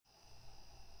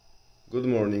Good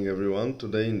morning everyone.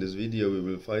 Today in this video we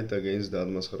will fight against the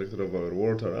atmospheric of our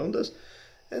world around us,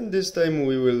 and this time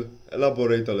we will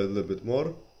elaborate a little bit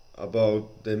more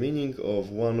about the meaning of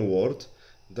one word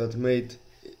that made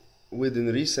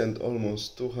within recent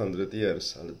almost 200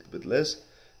 years, a little bit less,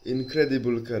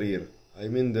 incredible career. I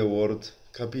mean the word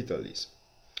capitalism.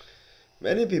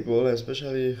 Many people,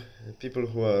 especially people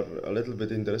who are a little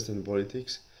bit interested in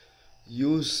politics,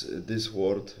 use this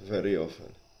word very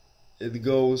often. It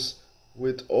goes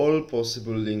with all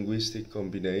possible linguistic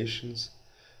combinations,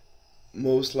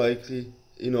 most likely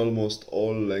in almost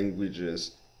all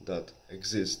languages that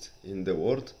exist in the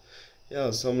world.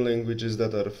 Yeah, some languages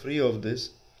that are free of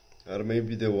this are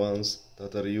maybe the ones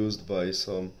that are used by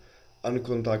some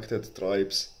uncontacted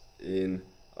tribes in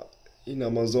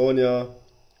Amazonia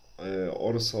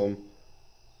or some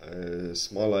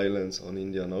small islands on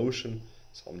Indian Ocean,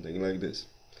 something like this.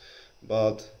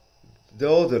 But the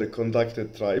other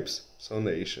contacted tribes, so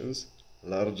nations,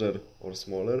 larger or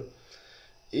smaller,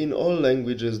 in all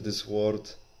languages this word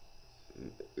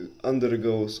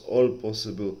undergoes all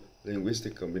possible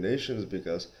linguistic combinations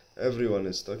because everyone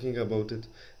is talking about it,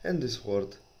 and this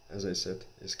word, as I said,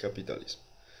 is capitalism.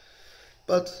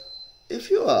 But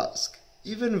if you ask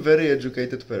even very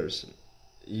educated person,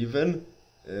 even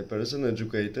a person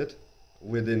educated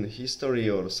within history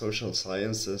or social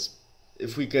sciences,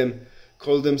 if we can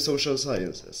call them social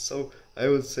sciences, so I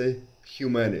would say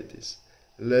humanities.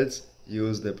 Let's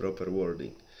use the proper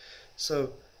wording.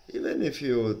 So even if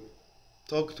you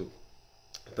talk to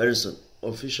a person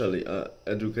officially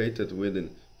educated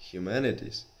within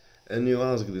humanities and you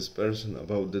ask this person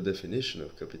about the definition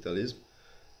of capitalism,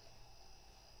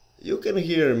 you can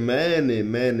hear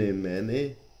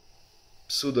many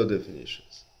pseudo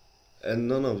definitions, and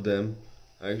none of them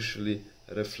actually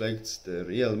reflects the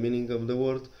real meaning of the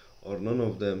word, or none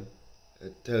of them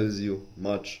tells you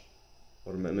much,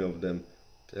 or many of them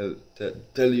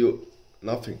tell you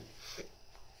nothing.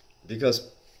 Because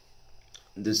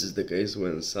this is the case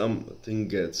when something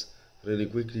gets really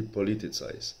quickly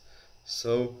politicized.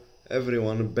 So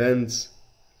everyone bends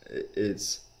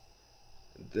its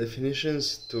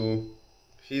definitions to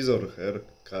his or her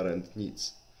current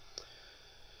needs.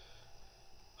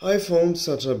 I found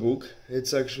such a book.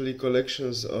 It's actually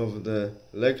collections of the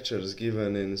lectures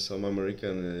given in some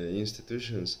American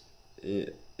institutions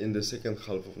in the second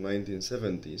half of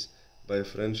 1970s by a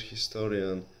French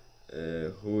historian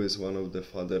who is one of the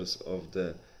fathers of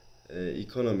the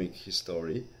economic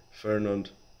history, Fernand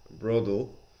Braudel.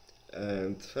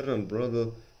 And Fernand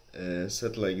Braudel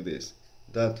said like this,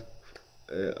 that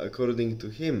according to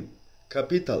him,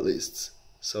 capitalists,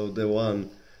 so the one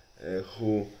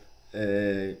who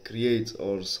creates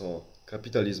also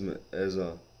capitalism as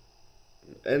a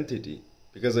entity,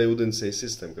 because I wouldn't say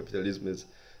system, capitalism is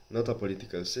not a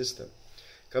political system.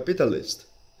 Capitalist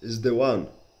is the one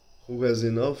who has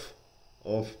enough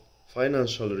of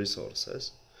financial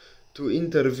resources to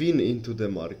intervene into the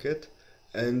market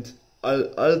and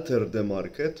alter the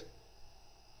market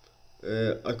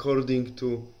according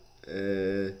to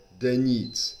the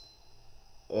needs,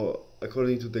 or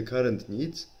according to the current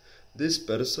needs this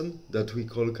person that we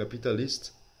call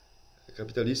capitalist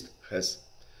has.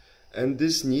 And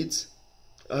these needs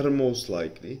are most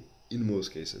likely, in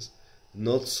most cases,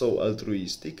 not so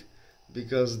altruistic,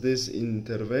 because this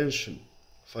intervention,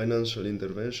 financial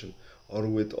intervention, or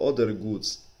with other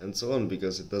goods and so on,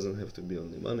 because it doesn't have to be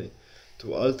only money,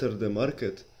 to alter the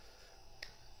market,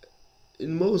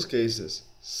 in most cases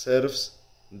serves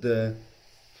the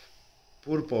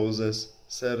purposes,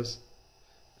 serves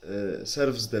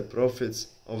the profits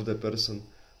of the person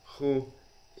who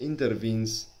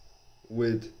intervenes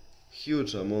with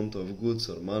huge amount of goods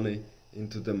or money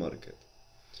into the market.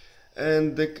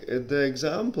 And the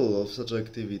example of such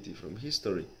activity from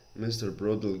history Mr.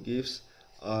 Braudel gives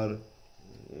are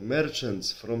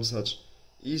merchants from such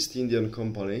East Indian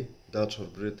Company, Dutch or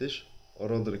British,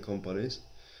 or other companies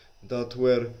that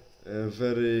were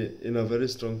in a very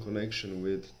strong connection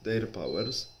with their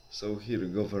powers. So here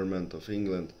government of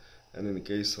England, and in the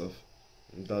case of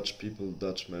Dutch people,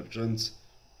 Dutch merchants,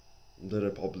 the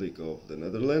Republic of the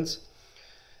Netherlands,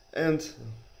 and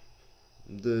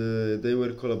they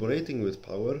were collaborating with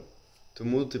power to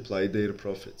multiply their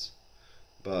profits.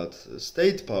 But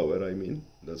state power, I mean,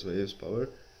 that's why I use power,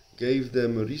 gave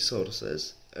them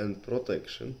resources and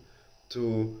protection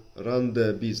to run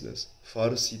the business,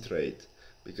 farsi trade,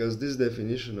 because this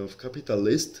definition of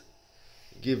capitalist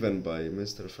given by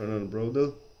Mr. Fernand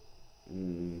Braudel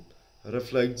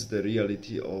reflects the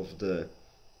reality of the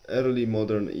early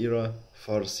modern era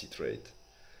farsi trade.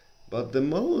 But the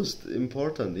most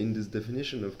important in this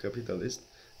definition of capitalist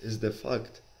is the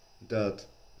fact that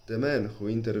the man who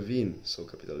intervene, so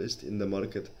capitalist, in the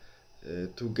market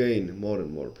to gain more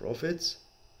and more profits,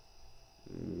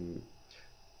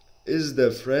 is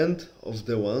the friend of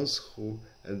the ones who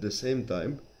at the same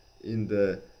time in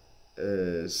the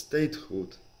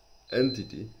statehood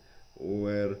entity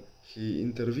where he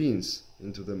intervenes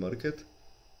into the market,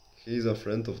 he is a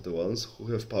friend of the ones who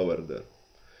have power there,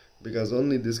 because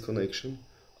only this connection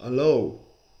allow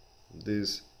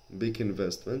these big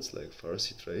investments like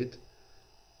Farsi trade,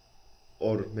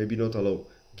 or maybe not allow,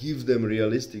 give them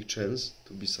realistic chance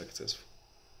to be successful.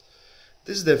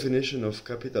 This definition of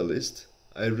capitalist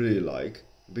I really like,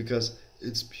 because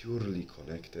it's purely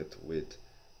connected with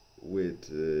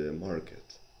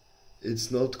market.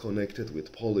 It's not connected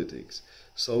with politics,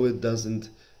 so it doesn't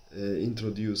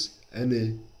introduce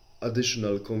any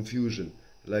additional confusion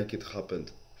like it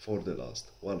happened for the last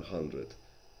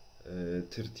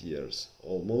 130 years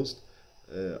almost.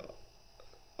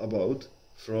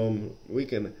 We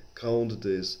can count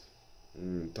this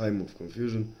time of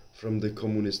confusion from the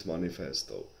Communist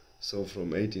Manifesto, so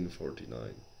from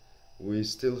 1849. We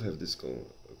still have this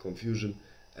confusion,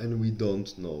 and we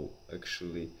don't know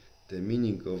actually the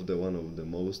meaning of one of the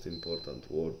most important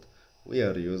words we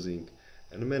are using,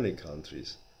 and many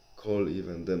countries call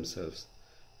even themselves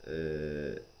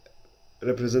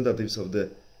representatives of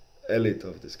the elite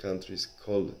of these countries,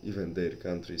 call even their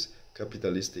countries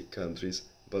capitalistic countries,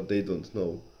 but they don't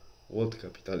know what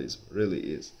capitalism really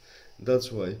is.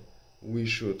 That's why we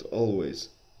should always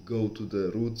go to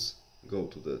the roots, go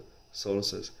to the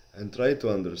sources, and try to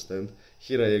understand.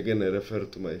 Here I again refer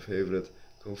to my favorite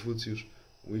Confucius.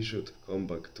 We should come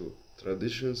back to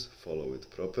traditions, follow it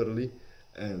properly,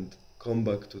 and come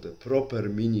back to the proper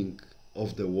meaning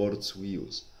of the words we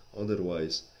use.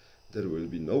 Otherwise, there will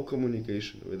be no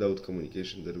communication. Without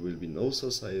communication, there will be no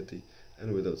society,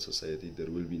 and without society, there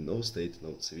will be no state,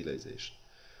 no civilization.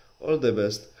 All the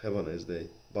best. Have a nice day.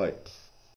 Bye.